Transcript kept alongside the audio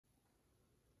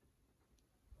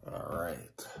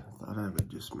thought I would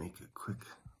just make a quick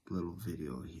little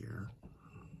video here.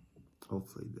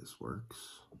 Hopefully this works.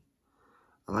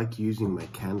 I like using my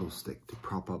candlestick to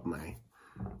prop up my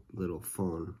little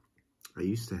phone. I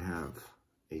used to have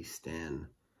a stand,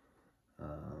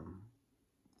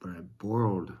 but I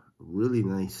borrowed a really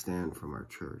nice stand from our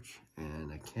church,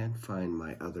 and I can't find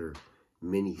my other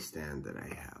mini stand that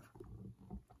I have.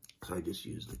 So I just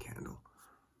use the candle.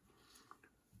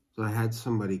 So I had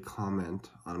somebody comment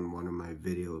on one of my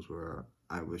videos where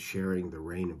I was sharing the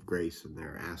reign of grace, and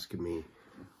they're asking me,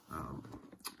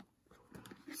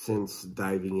 since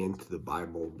diving into the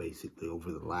Bible basically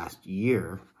over the last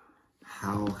year,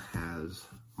 how has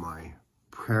my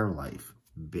prayer life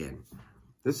been?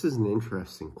 This is an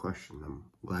interesting question. I'm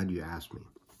glad you asked me.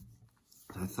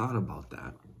 I thought about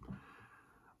that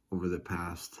over the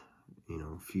past,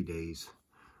 few days,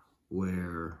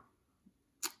 where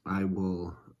I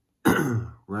will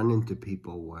run into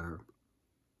people where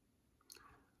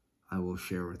I will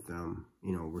share with them,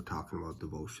 we're talking about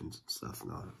devotions and stuff,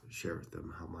 and I'll share with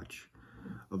them how much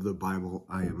of the Bible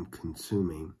I am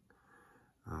consuming.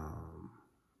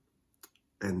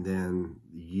 And then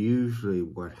usually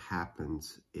what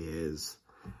happens is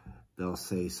they'll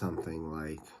say something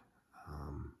like,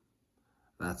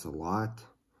 that's a lot,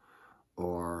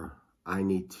 or I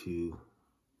need to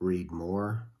read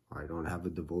more, or I don't have a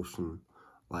devotion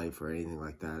life or anything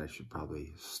like that, I should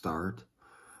probably start.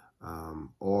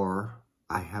 Or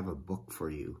I have a book for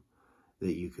you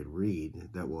that you could read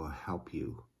that will help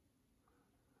you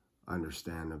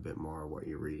understand a bit more what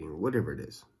you're reading, whatever it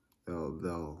is.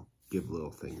 They'll give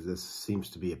little things. This seems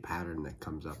to be a pattern that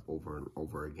comes up over and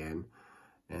over again,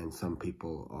 and some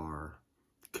people are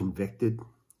convicted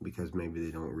because maybe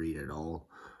they don't read at all,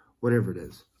 whatever it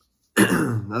is.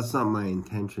 That's not my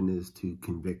intention, is to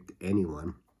convict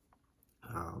anyone.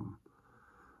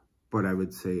 But I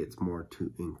would say it's more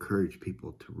to encourage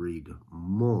people to read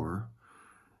more,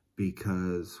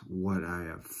 because what I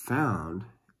have found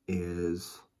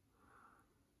is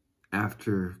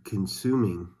after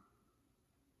consuming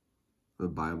the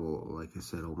Bible, like I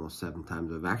said, almost 7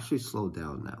 times, I've actually slowed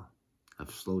down now.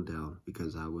 I've slowed down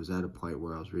because I was at a point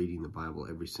where I was reading the Bible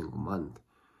every single month.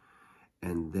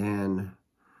 And then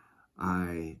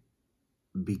I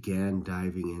began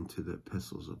diving into the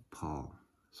epistles of Paul.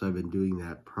 So I've been doing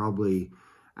that probably,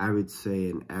 I would say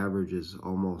an average is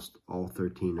almost all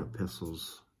 13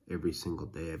 epistles every single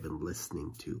day I've been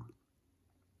listening to,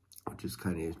 which is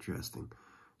kind of interesting.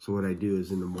 So what I do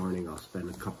is in the morning, I'll spend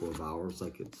a couple of hours,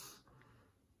 like it's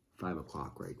 5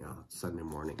 o'clock right now, it's Sunday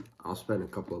morning. I'll spend a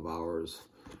couple of hours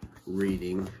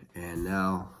reading, and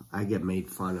now I get made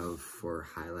fun of for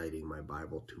highlighting my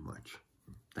Bible too much.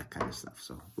 That kind of stuff.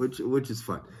 So, which is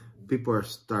fun. People are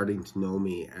starting to know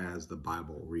me as the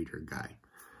Bible reader guy.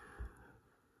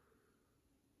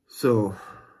 So,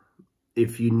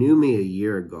 if you knew me a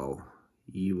year ago,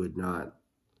 you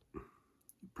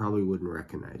probably wouldn't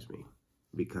recognize me,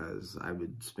 because I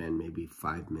would spend maybe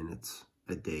 5 minutes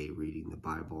a day reading the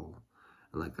Bible.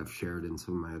 And like I've shared in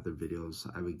some of my other videos,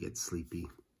 I would get sleepy.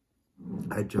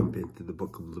 I'd jump into the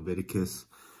book of Leviticus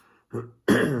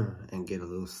and get a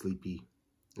little sleepy.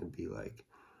 And be like,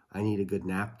 I need a good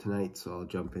nap tonight, so I'll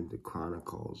jump into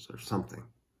Chronicles or something.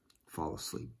 Fall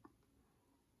asleep.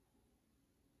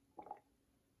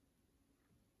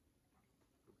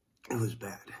 It was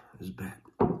bad. It was bad.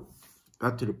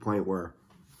 Got to the point where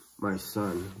my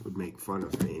son would make fun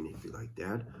of me, and he'd be like,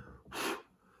 Dad,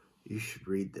 you should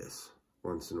read this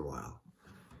once in a while.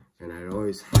 And I'd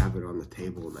always have it on the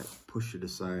table, and I'd push it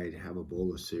aside, have a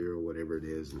bowl of cereal, whatever it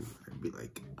is, and I'd be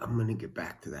like, I'm going to get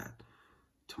back to that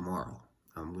tomorrow.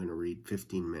 I'm going to read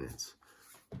 15 minutes.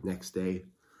 Next day,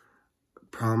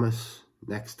 promise,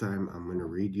 next time I'm going to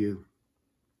read you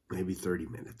maybe 30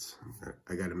 minutes.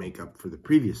 I got to make up for the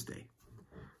previous day.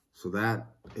 So that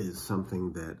is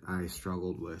something that I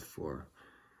struggled with for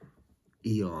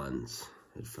eons.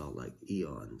 It felt like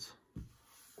eons.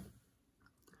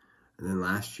 And then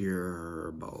last year,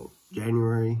 about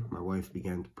January, my wife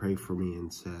began to pray for me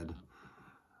and said,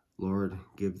 Lord,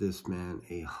 give this man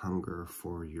a hunger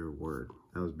for your word.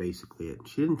 That was basically it.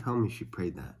 She didn't tell me she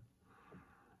prayed that.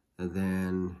 And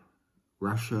then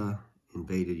Russia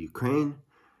invaded Ukraine,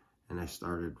 and I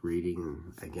started reading.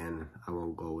 And again, I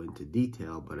won't go into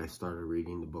detail, but I started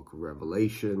reading the book of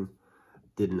Revelation.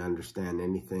 Didn't understand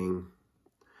anything.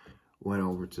 Went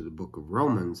over to the book of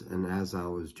Romans, and as I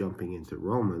was jumping into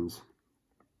Romans,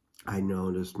 I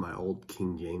noticed my old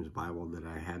King James Bible that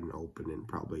I hadn't opened in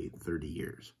probably 30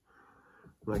 years.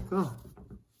 I'm like, oh,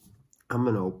 I'm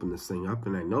going to open this thing up.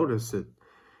 And I noticed that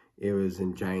it was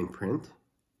in giant print.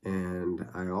 And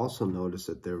I also noticed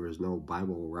that there was no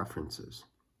Bible references.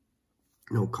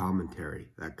 no commentary,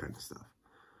 that kind of stuff.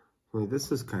 Like,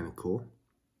 this is kind of cool.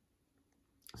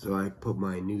 So I put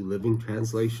my New Living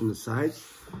Translation aside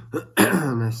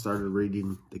and I started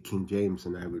reading the King James,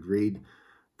 and I would read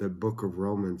the book of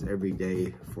Romans every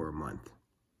day for a month.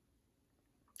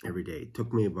 Every day. It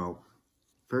took me about,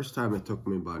 first time it took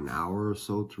me about an hour or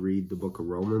so to read the book of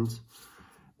Romans.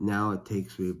 Now it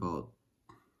takes me about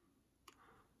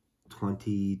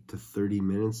 20 to 30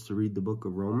 minutes to read the book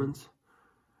of Romans.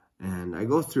 And I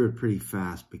go through it pretty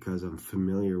fast because I'm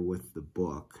familiar with the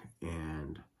book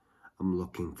and I'm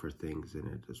looking for things in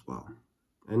it as well.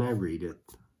 And I read it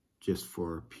just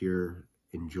for pure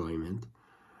enjoyment.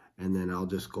 And then I'll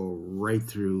just go right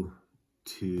through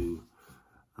to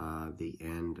the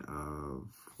end of,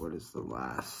 what is the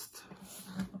last?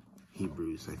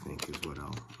 Hebrews, I think, is what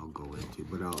I'll go into.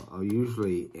 But I'll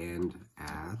usually end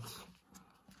at,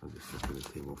 I'll just look at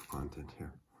the table of content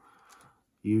here.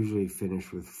 Usually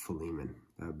finish with Philemon.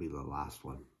 That would be the last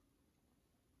one.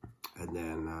 And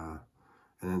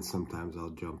then sometimes I'll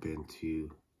jump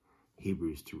into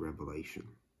Hebrews to Revelation.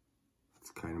 That's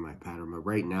kind of my pattern. But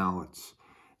right now it's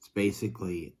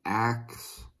basically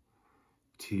Acts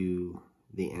to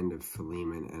the end of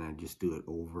Philemon, and I just do it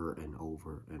over and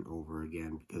over and over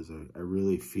again because I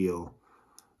really feel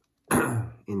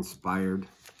inspired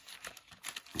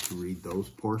to read those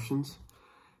portions.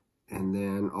 And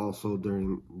then also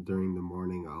during the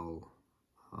morning, I'll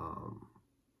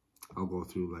go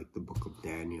through like the book of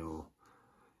Daniel,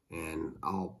 and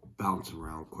I'll bounce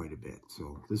around quite a bit.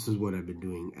 So this is what I've been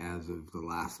doing as of the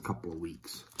last couple of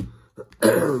weeks.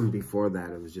 Before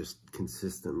that, it was just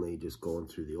consistently just going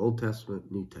through the Old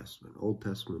Testament, New Testament, Old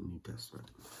Testament, New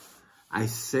Testament. I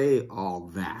say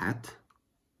all that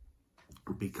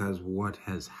because what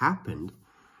has happened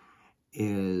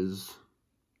is,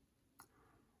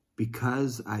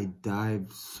 because I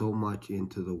dived so much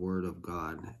into the Word of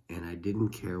God and I didn't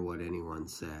care what anyone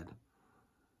said,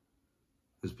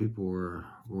 because people were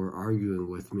arguing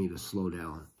with me to slow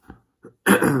down.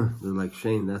 They're like,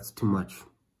 Shane, that's too much.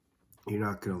 You're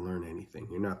not going to learn anything.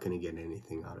 You're not going to get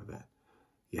anything out of it.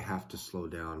 You have to slow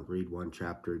down. Read one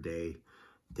chapter a day.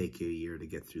 Take you a year to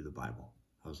get through the Bible.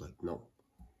 I was like, no.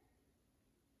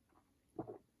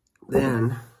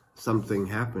 Then something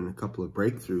happened, a couple of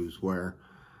breakthroughs where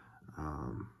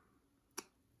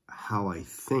how I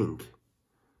think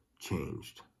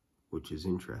changed, which is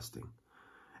interesting.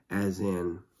 As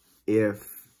in,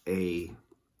 if a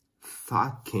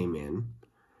thought came in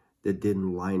that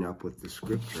didn't line up with the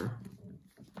scripture,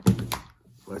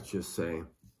 let's just say,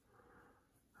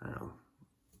 I don't know,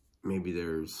 maybe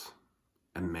there's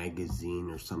a magazine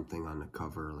or something on the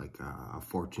cover, like a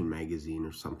Fortune magazine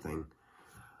or something,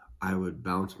 I would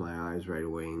bounce my eyes right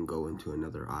away and go into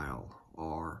another aisle.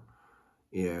 Or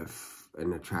if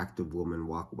an attractive woman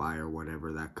walked by or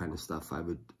whatever, that kind of stuff, I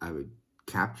would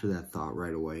capture that thought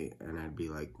right away, and I'd be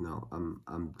like, no,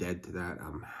 I'm dead to that.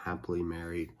 I'm happily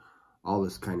married, all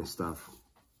this kind of stuff.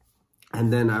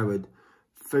 And then I would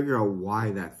figure out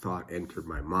why that thought entered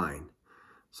my mind.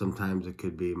 Sometimes it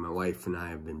could be my wife and I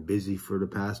have been busy for the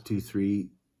past 3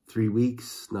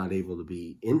 weeks, not able to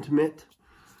be intimate.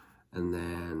 And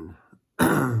then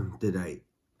did I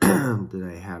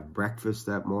have breakfast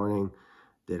that morning?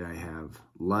 Did I have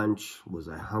lunch? Was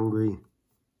I hungry?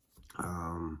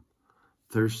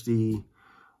 Thirsty?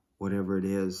 Whatever it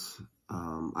is,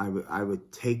 I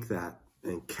would take that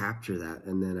and capture that,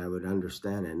 and then I would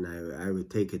understand it, and I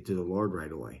would take it to the Lord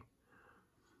right away.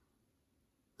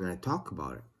 And I talk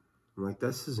about it. I'm like,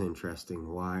 this is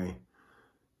interesting, why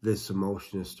this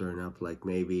emotion is stirring up. Like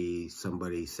maybe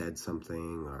somebody said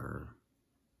something or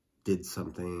did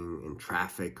something in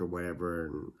traffic or whatever,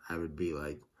 and I would be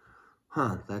like,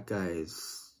 huh, that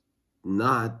guy's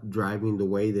not driving the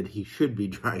way that he should be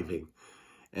driving.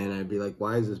 And I'd be like,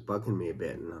 why is this bugging me a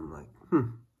bit? And I'm like,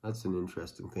 that's an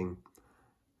interesting thing.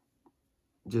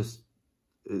 Just,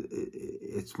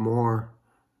 it's more,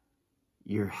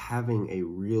 you're having a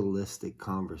realistic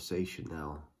conversation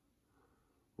now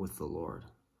with the Lord.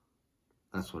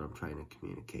 That's what I'm trying to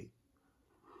communicate.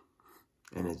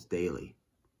 And it's daily.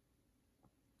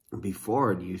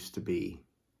 Before, it used to be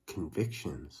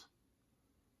convictions.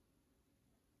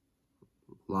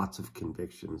 Lots of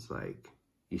convictions, like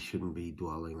you shouldn't be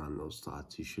dwelling on those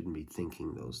thoughts. You shouldn't be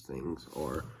thinking those things.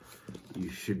 Or you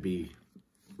should be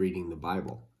reading the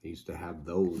Bible. I used to have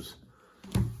those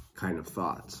kind of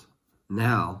thoughts.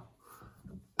 Now,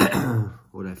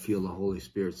 what I feel the Holy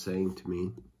Spirit saying to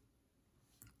me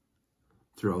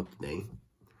throughout the day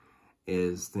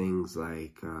is things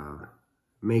like,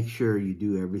 make sure you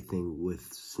do everything with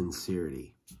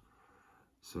sincerity.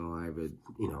 So I would,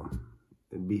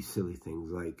 it'd be silly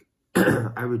things like,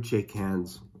 I would shake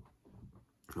hands.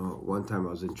 One time I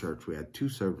was in church, we had 2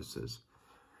 services,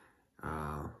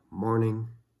 morning,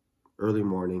 early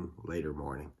morning, later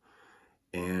morning.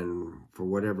 And for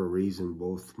whatever reason,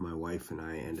 both my wife and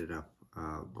I ended up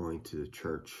going to the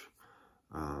church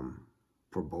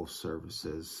for both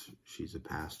services. She's a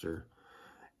pastor.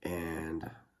 And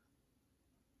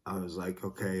I was like,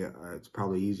 okay, it's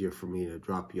probably easier for me to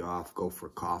drop you off, go for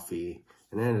coffee.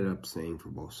 And I ended up staying for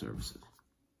both services.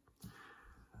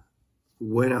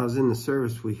 When I was in the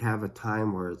service, we have a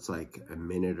time where it's like a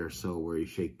minute or so where you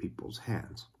shake people's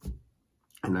hands.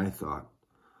 And I thought,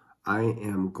 I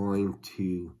am going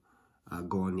to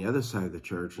go on the other side of the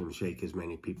church and shake as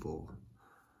many people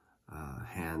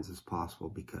hands as possible,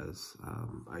 because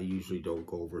I usually don't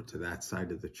go over to that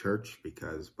side of the church,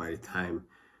 because by the time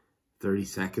 30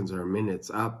 seconds or a minute's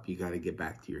up, you got to get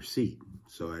back to your seat.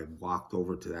 So I walked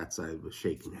over to that side with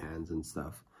shaking hands and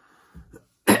stuff.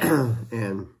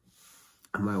 And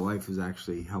my wife was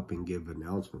actually helping give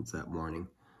announcements that morning.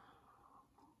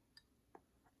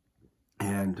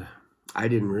 And I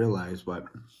didn't realize, but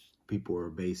people were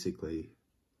basically,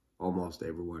 almost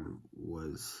everyone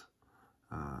was,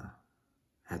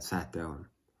 had sat down.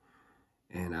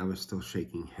 And I was still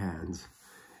shaking hands.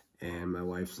 And my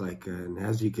wife's like, and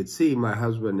as you could see, my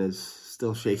husband is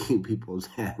still shaking people's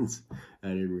hands. I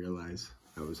didn't realize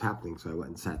that was happening, so I went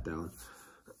and sat down.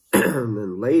 And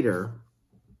then later,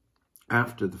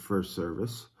 after the first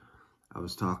service, I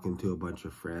was talking to a bunch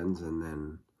of friends, and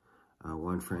then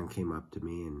one friend came up to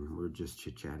me, and we're just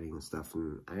chit-chatting and stuff.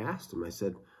 And I asked him, I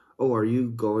said, oh, are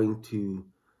you going to,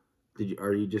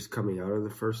 are you just coming out of the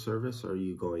first service, or are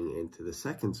you going into the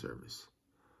second service?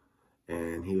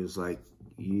 And he was like,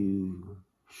 you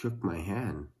shook my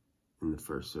hand in the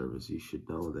first service. You should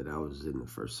know that I was in the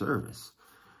first service.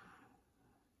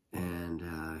 And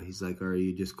he's like, are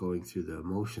you just going through the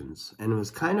emotions? And it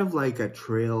was kind of like a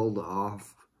trailed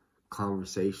off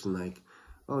conversation, like,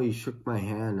 oh, you shook my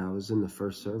hand, I was in the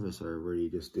first service, or were you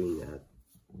just doing that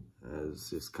as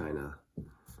just kind of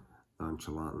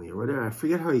nonchalantly or whatever? I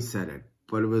forget how he said it,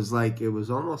 but it was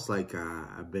almost like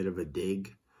a bit of a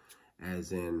dig,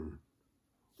 as in,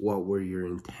 what were your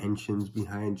intentions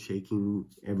behind shaking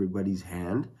everybody's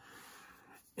hand?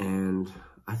 And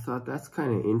I thought that's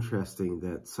kind of interesting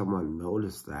that someone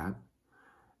noticed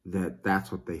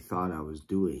that's what they thought I was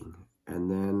doing.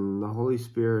 And then the Holy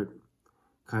Spirit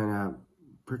kind of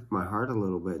pricked my heart a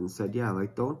little bit and said, yeah,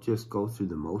 like, don't just go through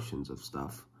the motions of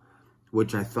stuff,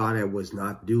 which I thought I was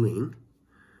not doing,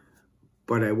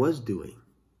 but I was doing.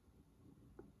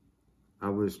 I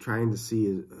was trying to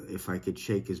see if I could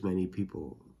shake as many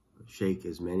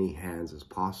hands as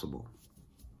possible.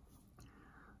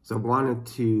 So I wanted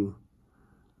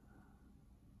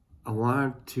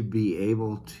to be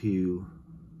able to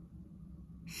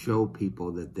show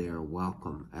people that they are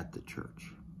welcome at the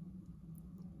church.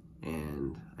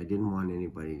 And I didn't want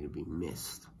anybody to be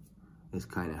missed. That's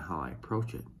kind of how I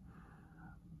approach it.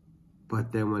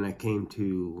 But then when I came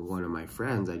to one of my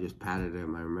friends, I just patted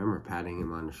him. I remember patting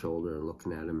him on the shoulder and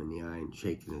looking at him in the eye and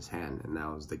shaking his hand. And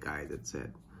that was the guy that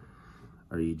said,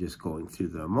 are you just going through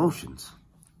the emotions?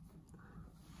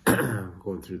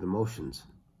 Going through the motions.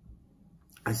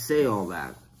 I say all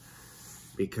that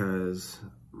because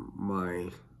my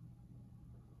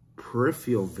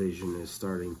peripheral vision is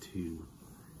starting to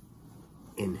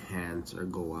enhance or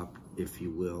go up, if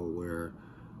you will, where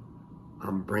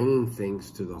I'm bringing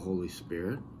things to the Holy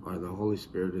Spirit, or the Holy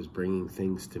Spirit is bringing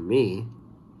things to me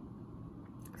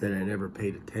that I never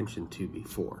paid attention to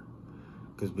before.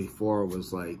 Because before it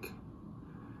was like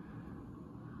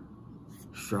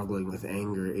struggling with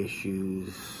anger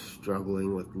issues,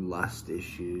 struggling with lust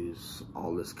issues,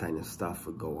 all this kind of stuff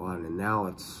would go on. And now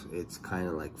it's kind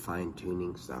of like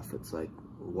fine-tuning stuff. It's like,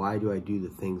 why do I do the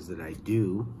things that I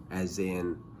do? As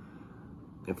in,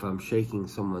 if I'm shaking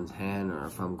someone's hand, or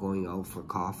if I'm going out for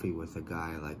coffee with a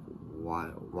guy, like,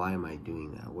 why am I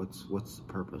doing that? What's the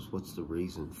purpose? What's the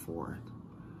reason for it?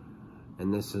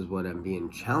 And this is what I'm being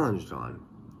challenged on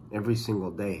every single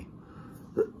day.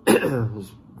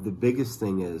 The biggest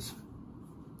thing is,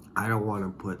 I don't want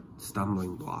to put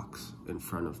stumbling blocks in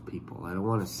front of people. I don't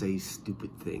want to say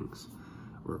stupid things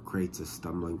where it creates a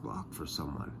stumbling block for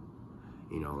someone.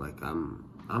 You know, like,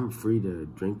 I'm free to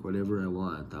drink whatever I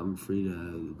want. I'm free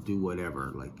to do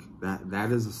whatever. Like,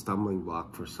 that is a stumbling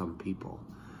block for some people,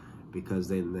 because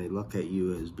then they look at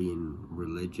you as being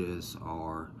religious,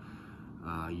 or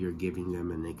you're giving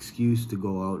them an excuse to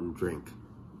go out and drink.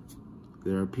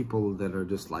 There are people that are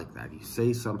just like that. You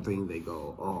say something, they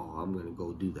go, oh, I'm going to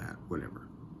go do that, whatever.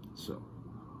 So,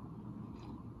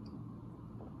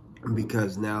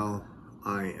 because now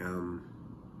I am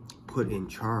put in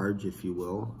charge, if you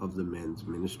will, of the men's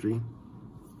ministry.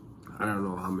 I don't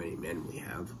know how many men we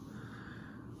have.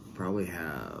 Probably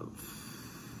have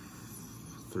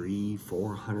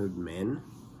 300-400 men,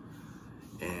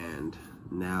 and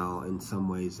now in some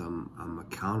ways I'm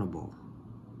accountable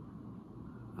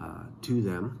to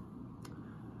them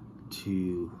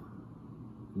to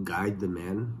guide the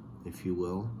men, if you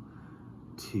will,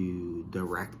 to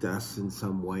direct us in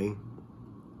some way.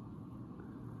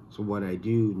 So what I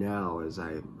do now is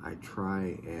I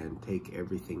try and take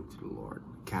everything to the Lord,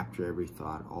 capture every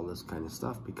thought, all this kind of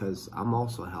stuff, because I'm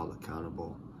also held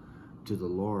accountable to the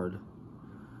Lord,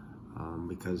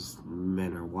 because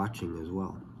men are watching as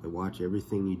well. They watch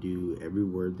everything you do, every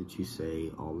word that you say,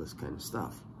 all this kind of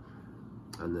stuff.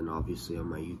 And then obviously on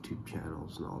my YouTube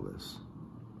channels and all this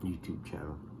YouTube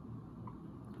channel,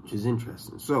 which is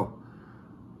interesting. So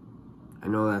I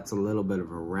know that's a little bit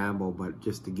of a ramble, but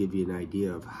just to give you an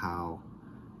idea of how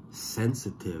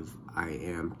sensitive I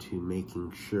am to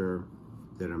making sure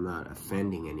that I'm not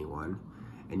offending anyone.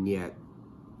 And yet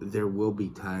there will be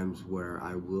times where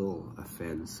I will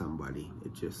offend somebody.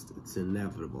 It's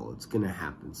inevitable. It's going to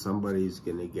happen. Somebody's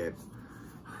going to get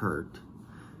hurt,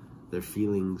 their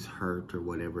feelings hurt or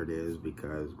whatever it is,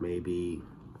 because maybe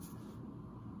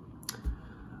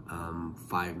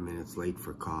 5 minutes late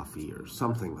for coffee or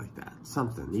something like that.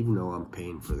 Something, even though I'm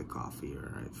paying for the coffee,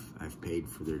 or I've paid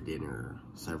for their dinner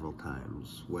several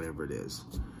times, whatever it is.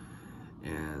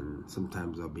 And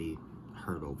sometimes I'll be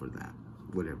hurt over that,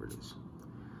 whatever it is.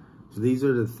 So these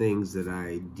are the things that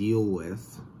I deal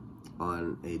with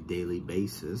on a daily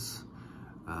basis,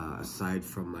 aside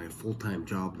from my full-time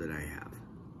job that I have.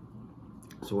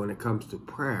 So when it comes to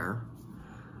prayer,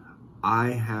 I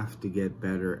have to get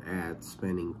better at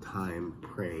spending time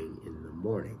praying in the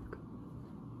morning.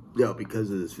 Now,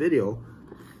 because of this video,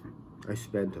 I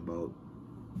spent about,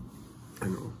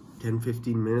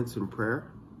 10-15 minutes in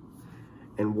prayer.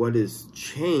 And what has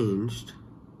changed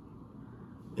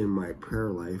in my prayer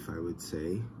life, I would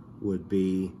say, would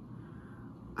be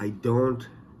I don't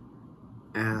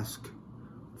ask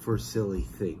for silly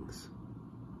things.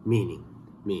 Meaning,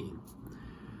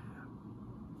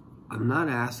 I'm not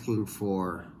asking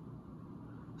for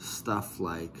stuff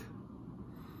like,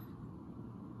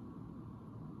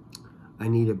 I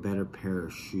need a better pair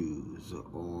of shoes,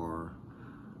 or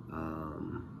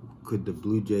could the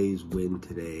Blue Jays win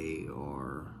today,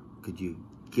 or could you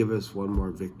give us one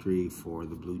more victory for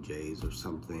the Blue Jays or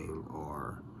something,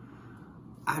 or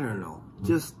I don't know,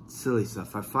 just silly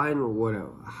stuff. I find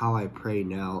how I pray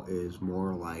now is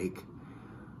more like,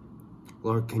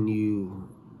 Lord, can you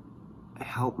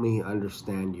help me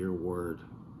understand your word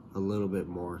a little bit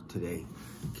more today?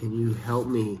 Can you help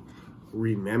me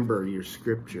remember your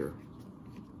scripture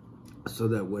so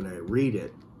that when I read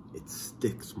it, it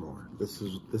sticks more? This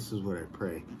is what I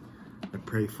pray. I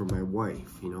pray for my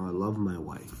wife. You know, I love my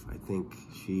wife. I think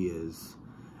she is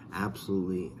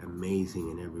absolutely amazing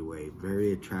in every way.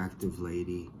 Very attractive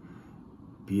lady,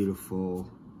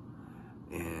 beautiful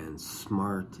and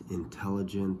smart,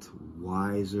 intelligent,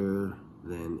 wiser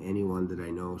than anyone that I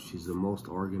know. She's the most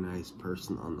organized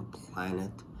person on the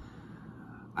planet.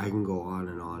 I can go on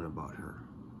and on about her.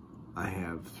 I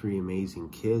have 3 amazing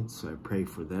kids, so I pray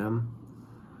for them.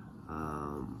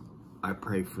 I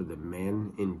pray for the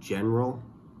men in general,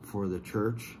 for the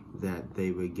church, that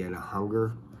they would get a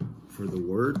hunger for the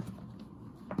word.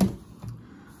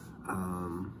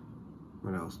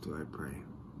 What else do I pray?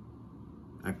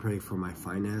 I pray for my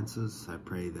finances. I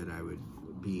pray that I would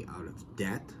be out of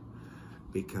debt,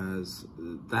 because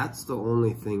that's the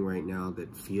only thing right now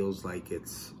that feels like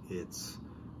it's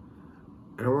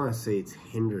I don't want to say it's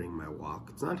hindering my walk.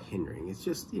 It's not hindering. It's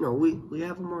just, you know, we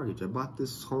have a mortgage. I bought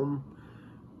this home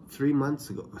 3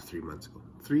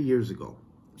 years ago,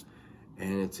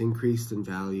 and it's increased in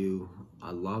value.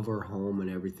 I love our home and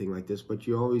everything like this, but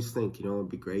you always think, you know, it'd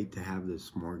be great to have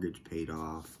this mortgage paid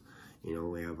off. You know,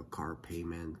 we have a car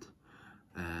payment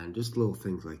and just little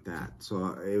things like that.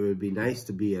 So it would be nice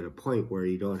to be at a point where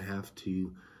you don't have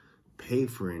to pay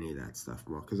for any of that stuff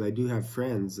more. Because I do have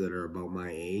friends that are about my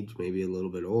age, maybe a little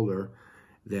bit older,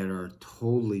 that are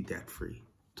totally debt-free.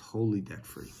 Totally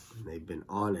debt-free. And they've been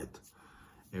on it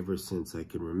ever since I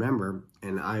can remember.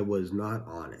 And I was not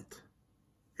on it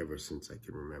ever since I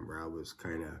can remember. I was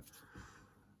kind of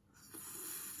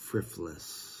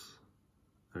frivolous.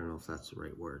 I don't know if that's the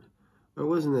right word. I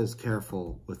wasn't as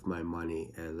careful with my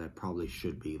money as I probably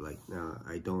should be. Like,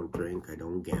 I don't drink, I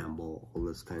don't gamble, all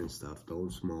this kind of stuff,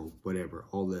 don't smoke, whatever,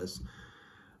 all this.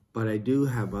 But I do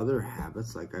have other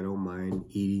habits, like I don't mind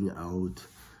eating out,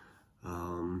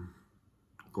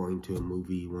 going to a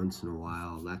movie once in a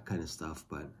while, that kind of stuff.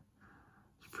 But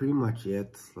as pretty much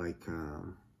it. Like,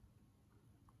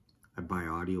 I buy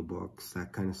audiobooks,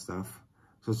 that kind of stuff.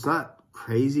 So it's not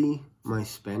crazy, my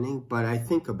spending, but I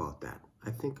think about that.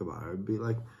 I think about it.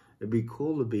 It'd be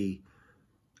cool to be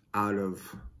out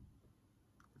of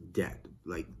debt,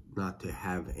 like not to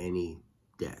have any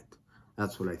debt.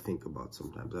 That's what I think about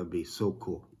sometimes. That'd be so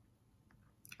cool.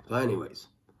 So anyways,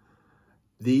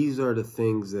 these are the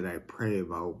things that I pray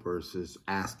about versus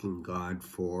asking God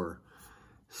for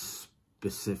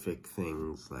specific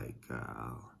things. Like,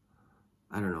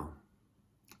 I don't know.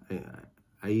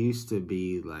 I used to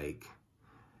be like,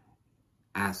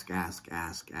 ask.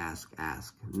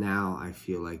 Now I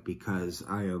feel like because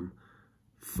I am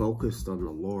focused on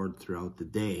the Lord throughout the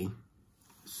day,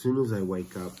 as soon as I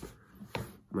wake up,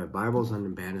 my Bible's on the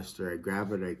banister, I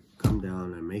grab it, I come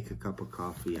down, I make a cup of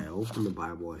coffee, I open the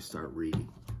Bible, I start reading.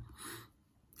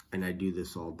 And I do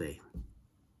this all day.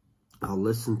 I'll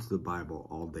listen to the Bible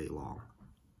all day long.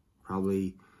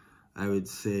 Probably, I would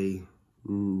say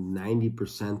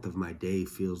 90% of my day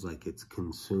feels like it's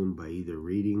consumed by either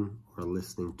reading or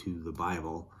listening to the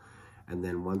Bible. And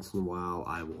then once in a while,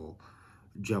 I will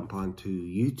jump onto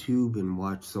YouTube and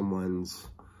watch someone's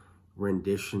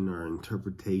rendition or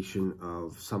interpretation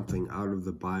of something out of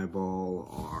the Bible,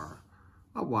 or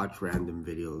I'll watch random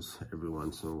videos every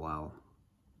once in a while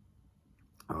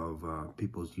of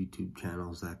people's YouTube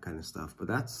channels, that kind of stuff. But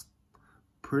that's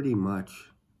pretty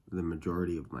much the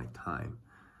majority of my time,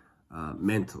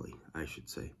 mentally, I should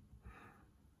say.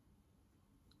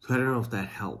 So I don't know if that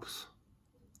helps.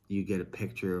 You get a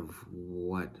picture of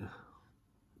what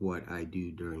I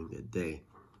do during the day.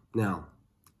 Now,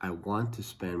 I want to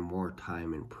spend more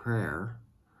time in prayer,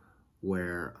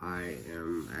 where I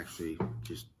am actually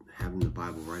just having the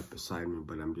Bible right beside me,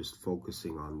 but I'm just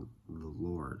focusing on the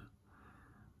Lord,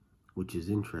 which is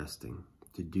interesting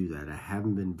to do that. I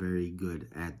haven't been very good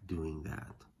at doing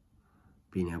that,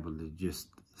 being able to just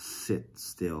sit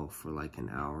still for like an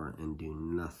hour and do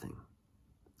nothing.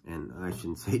 And I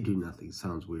shouldn't say do nothing, it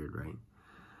sounds weird, right?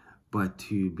 But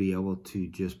to be able to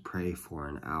just pray for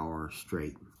an hour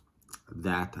straight,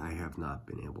 that I have not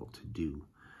been able to do.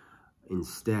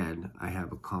 Instead, I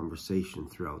have a conversation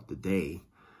throughout the day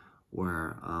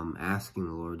where I'm asking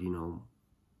the Lord,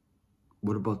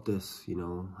 what about this,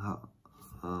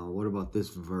 what about this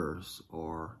verse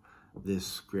or this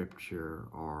scripture,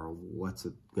 or what's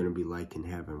it going to be like in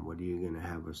heaven? What are you going to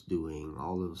have us doing?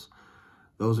 All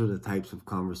those are the types of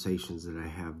conversations that I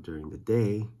have during the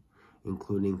day,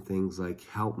 including things like,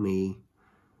 help me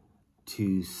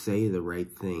to say the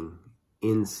right thing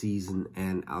in season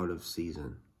and out of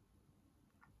season.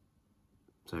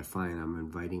 So I find I'm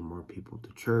inviting more people to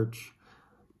church.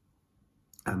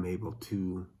 I'm able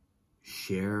to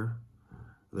share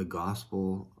the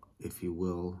gospel, if you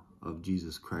will, of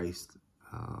Jesus Christ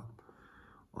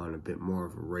on a bit more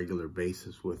of a regular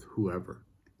basis with whoever.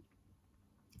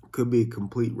 Could be a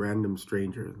complete random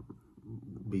stranger.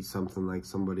 Be something like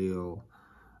somebody will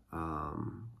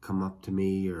come up to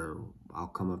me, or I'll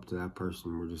come up to that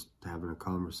person. We're just having a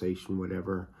conversation,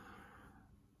 whatever.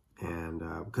 And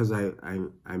because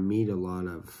I meet a lot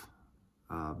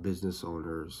of business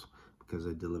owners because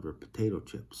I deliver potato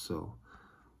chips. So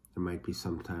there might be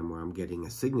some time where I'm getting a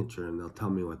signature and they'll tell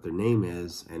me what their name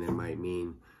is, and it might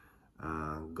mean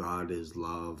God is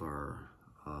love, or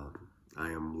I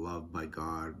am loved by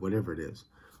God, whatever it is.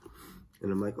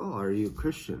 And I'm like, oh, are you a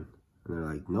Christian? And they're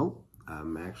like, nope,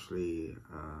 I'm actually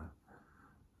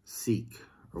Sikh,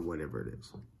 or whatever it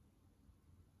is.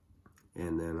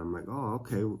 And then I'm like, oh,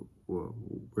 okay, well,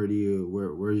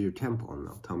 where's your temple? And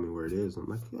they'll tell me where it is. I'm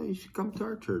like, yeah, you should come to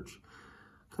our church.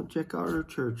 Come check out our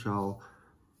church. I'll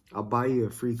buy you a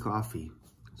free coffee.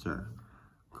 Sorry,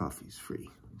 coffee's free.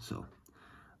 So,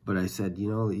 but I said,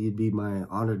 you'd be my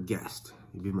honored guest.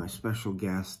 You'd be my special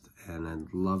guest, and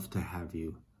I'd love to have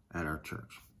you at our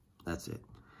church. That's it.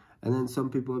 And then some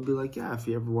people would be like, yeah, if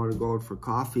you ever want to go out for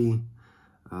coffee,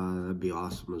 that'd be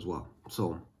awesome as well.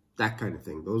 So that kind of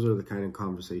thing. Those are the kind of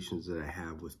conversations that I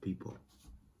have with people.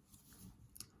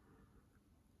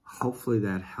 Hopefully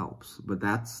that helps. But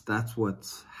that's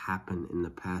what's happened in the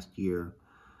past year.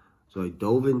 So I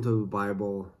dove into the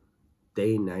Bible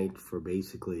day and night for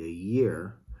basically a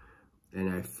year. And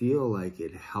I feel like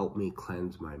it helped me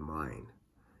cleanse my mind.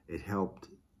 It helped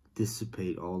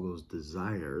dissipate all those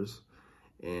desires.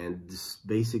 And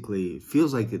basically, it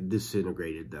feels like it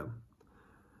disintegrated them.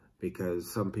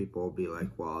 Because some people will be like,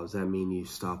 well, does that mean you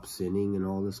stop sinning and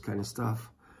all this kind of stuff?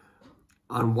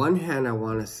 On one hand, I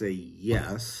want to say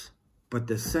yes. But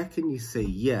the second you say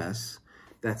yes,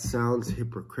 that sounds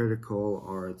hypocritical,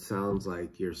 or it sounds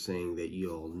like you're saying that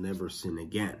you'll never sin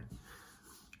again.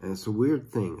 And it's a weird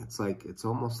thing. It's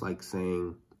almost like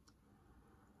saying,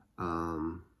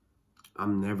 I'm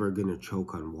never going to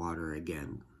choke on water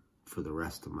again for the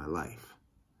rest of my life.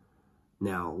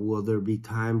 Now, will there be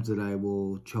times that I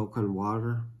will choke on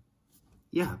water?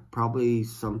 Yeah, probably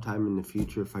sometime in the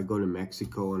future. If I go to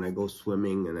Mexico and I go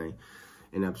swimming and I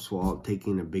end up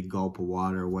taking a big gulp of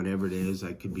water, whatever it is,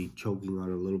 I could be choking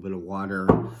on a little bit of water,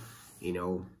 you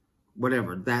know,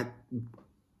 whatever. That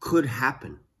could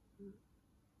happen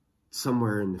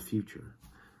somewhere in the future.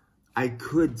 I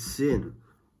could sin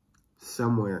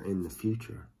somewhere in the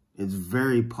future. It's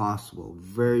very possible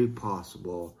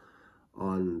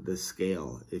on the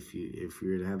scale. If you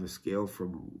were to have a scale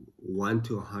from 1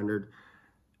 to 100,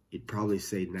 you'd probably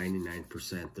say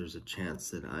 99% there's a chance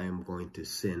that I am going to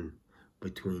sin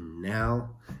between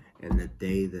now and the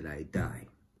day that I die.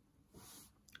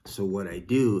 So what I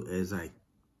do is I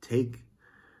take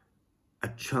a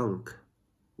chunk,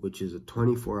 which is a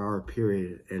 24-hour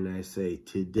period, and I say,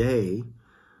 today,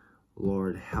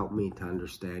 Lord, help me to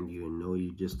understand you and know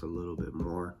you just a little bit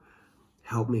more.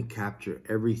 Help me capture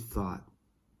every thought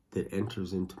that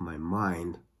enters into my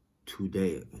mind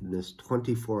today. In this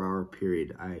 24-hour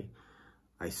period,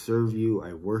 I serve you,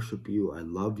 I worship you, I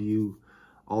love you,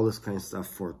 all this kind of stuff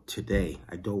for today.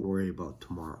 I don't worry about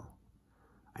tomorrow.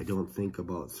 I don't think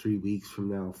about 3 weeks from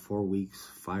now, 4 weeks,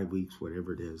 5 weeks,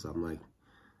 whatever it is. I'm like,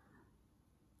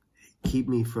 keep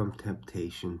me from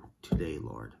temptation today,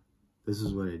 Lord. This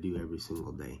is what I do every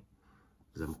single day,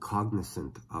 because I'm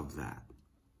cognizant of that.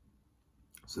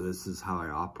 So this is how I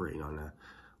operate on a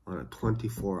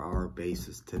 24-hour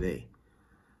basis today.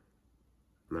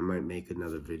 And I might make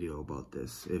another video about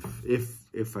this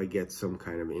if I get some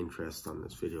kind of interest on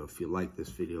this video. If you like this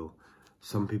video,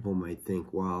 some people might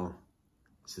think, well,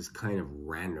 this is kind of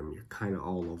random. You're kind of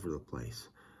all over the place.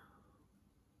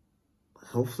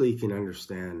 Hopefully you can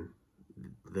understand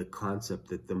the concept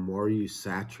that the more you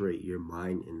saturate your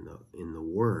mind in the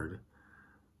Word,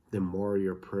 the more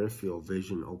your peripheral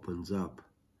vision opens up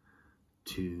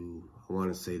to, I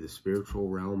want to say, the spiritual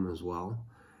realm as well,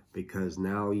 because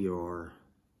now your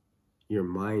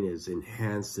mind is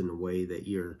enhanced in a way that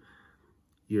you're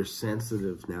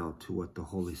sensitive now to what the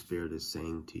Holy Spirit is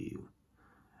saying to you.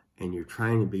 And you're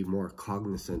trying to be more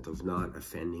cognizant of not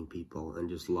offending people and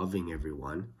just loving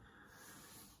everyone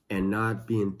and not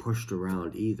being pushed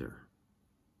around either.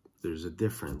 There's a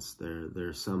difference.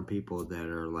 There's some people that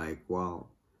are like, well,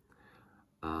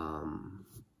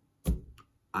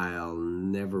 I'll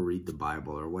never read the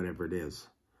Bible or whatever it is.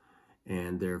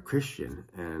 And they're a Christian,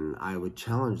 and I would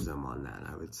challenge them on that.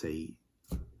 I would say,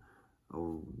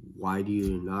 oh, why do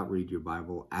you not read your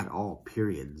Bible at all,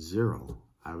 period, zero?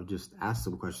 I would just ask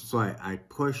them questions. So I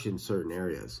push in certain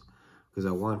areas because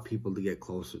I want people to get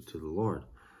closer to the Lord.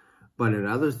 But in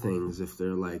other things, if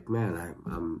they're like, man,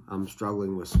 I'm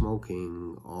struggling with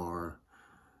smoking, or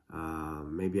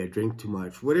maybe I drink too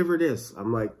much, whatever it is,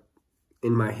 I'm like,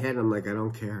 in my head, I'm like, I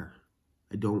don't care.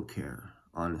 I don't care.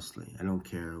 Honestly, I don't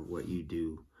care what you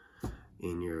do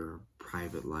in your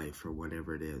private life or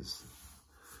whatever it is.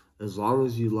 As long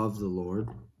as you love the Lord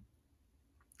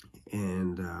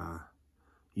and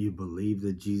you believe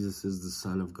that Jesus is the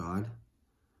Son of God,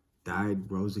 died,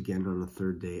 rose again on the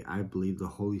third day, I believe the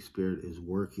Holy Spirit is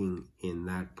working in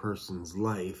that person's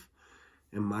life.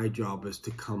 And my job is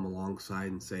to come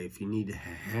alongside and say, if you need a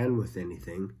hand with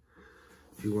anything,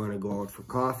 if you want to go out for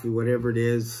coffee, whatever it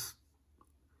is,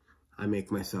 I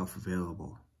make myself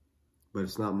available. But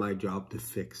it's not my job to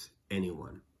fix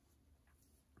anyone.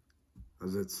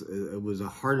 Because it was a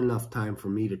hard enough time for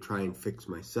me to try and fix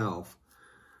myself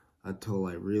until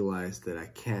I realized that I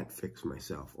can't fix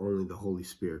myself. Only the Holy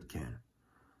Spirit can.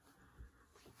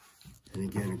 And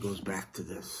again, it goes back to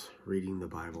this, reading the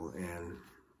Bible. And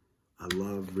I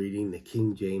love reading the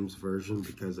King James Version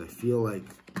because I feel like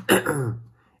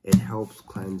it helps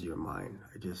cleanse your mind.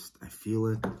 I feel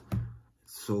it.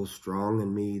 So strong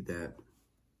in me that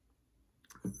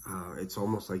it's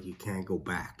almost like you can't go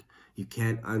back. You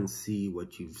can't unsee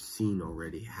what you've seen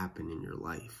already happen in your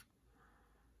life.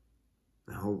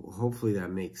 Now, hopefully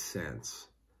that makes sense.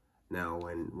 Now,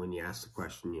 when you ask the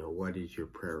question, you know, what is your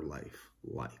prayer life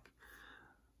like?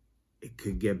 It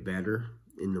could get better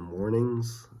in the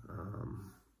mornings.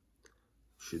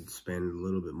 Should spend a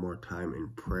little bit more time in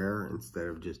prayer instead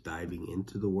of just diving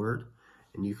into the Word.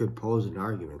 And you could pose an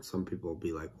argument. Some people will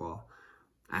be like, well,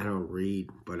 I don't read,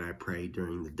 but I pray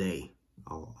during the day.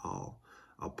 I'll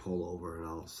pull over and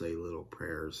I'll say little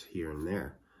prayers here and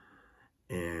there.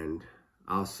 And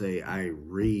I'll say I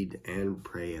read and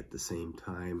pray at the same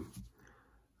time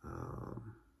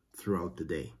throughout the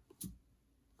day.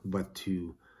 But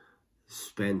to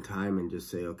spend time and just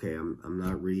say, okay, I'm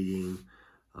not reading,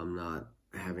 I'm not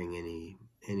having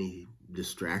any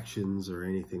distractions or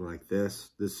anything like this.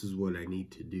 This is what I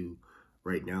need to do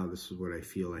right now. This is what I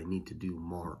feel I need to do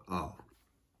more of.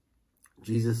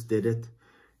 Jesus did it.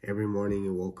 Every morning he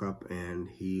woke up and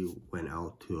he went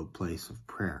out to a place of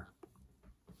prayer.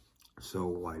 So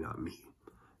why not me?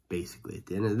 Basically, at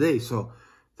the end of the day. So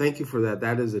thank you for that.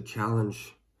 That is a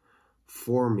challenge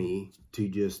for me to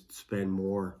just spend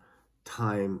more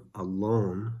time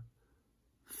alone,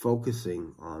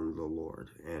 focusing on the Lord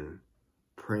and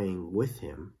praying with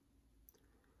him,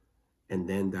 and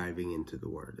then diving into the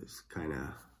Word is kind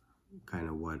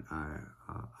of what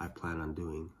I plan on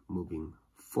doing moving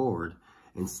forward,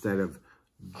 instead of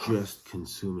just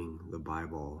consuming the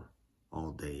Bible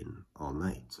all day and all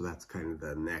night. So that's kind of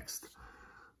the next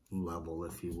level,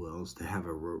 if you will, is to have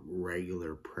a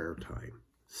regular prayer time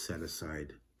set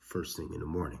aside first thing in the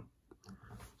morning.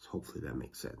 So hopefully that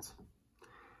makes sense.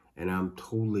 And I'm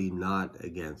totally not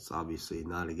against, obviously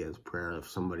not against prayer. If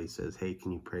somebody says, hey,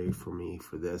 can you pray for me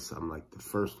for this? I'm like the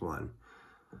first one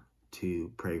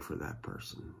to pray for that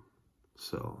person.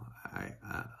 So I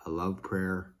love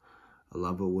prayer. I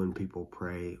love it when people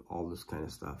pray, all this kind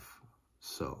of stuff.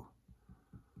 So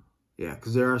yeah,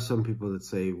 because there are some people that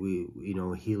say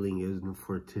healing isn't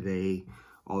for today,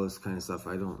 all this kind of stuff.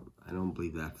 I don't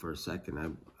believe that for a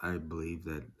second. I believe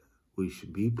that we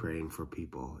should be praying for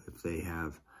people if they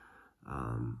have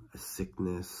a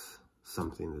sickness,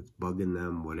 something that's bugging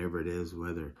them, whatever it is,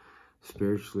 whether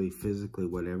spiritually, physically,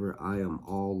 whatever. I am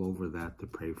all over that to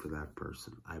pray for that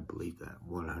person. I believe that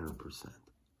 100%.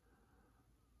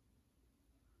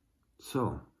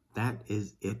 So that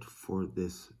is it for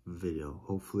this video.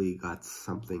 Hopefully you got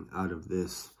something out of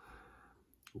this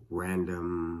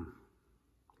random,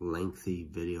 lengthy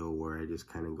video where I just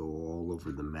kind of go all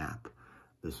over the map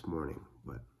this morning.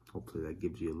 But hopefully that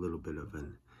gives you a little bit of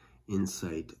an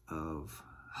insight of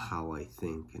how I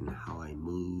think and how I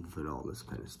move and all this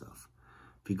kind of stuff.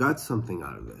 If you got something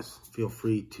out of this, feel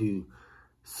free to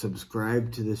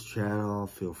subscribe to this channel.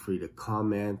 Feel free to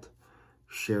comment,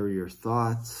 share your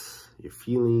thoughts, your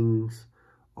feelings,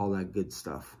 all that good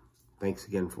stuff. Thanks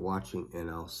again for watching, and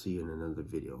I'll see you in another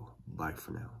video. Bye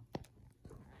for now.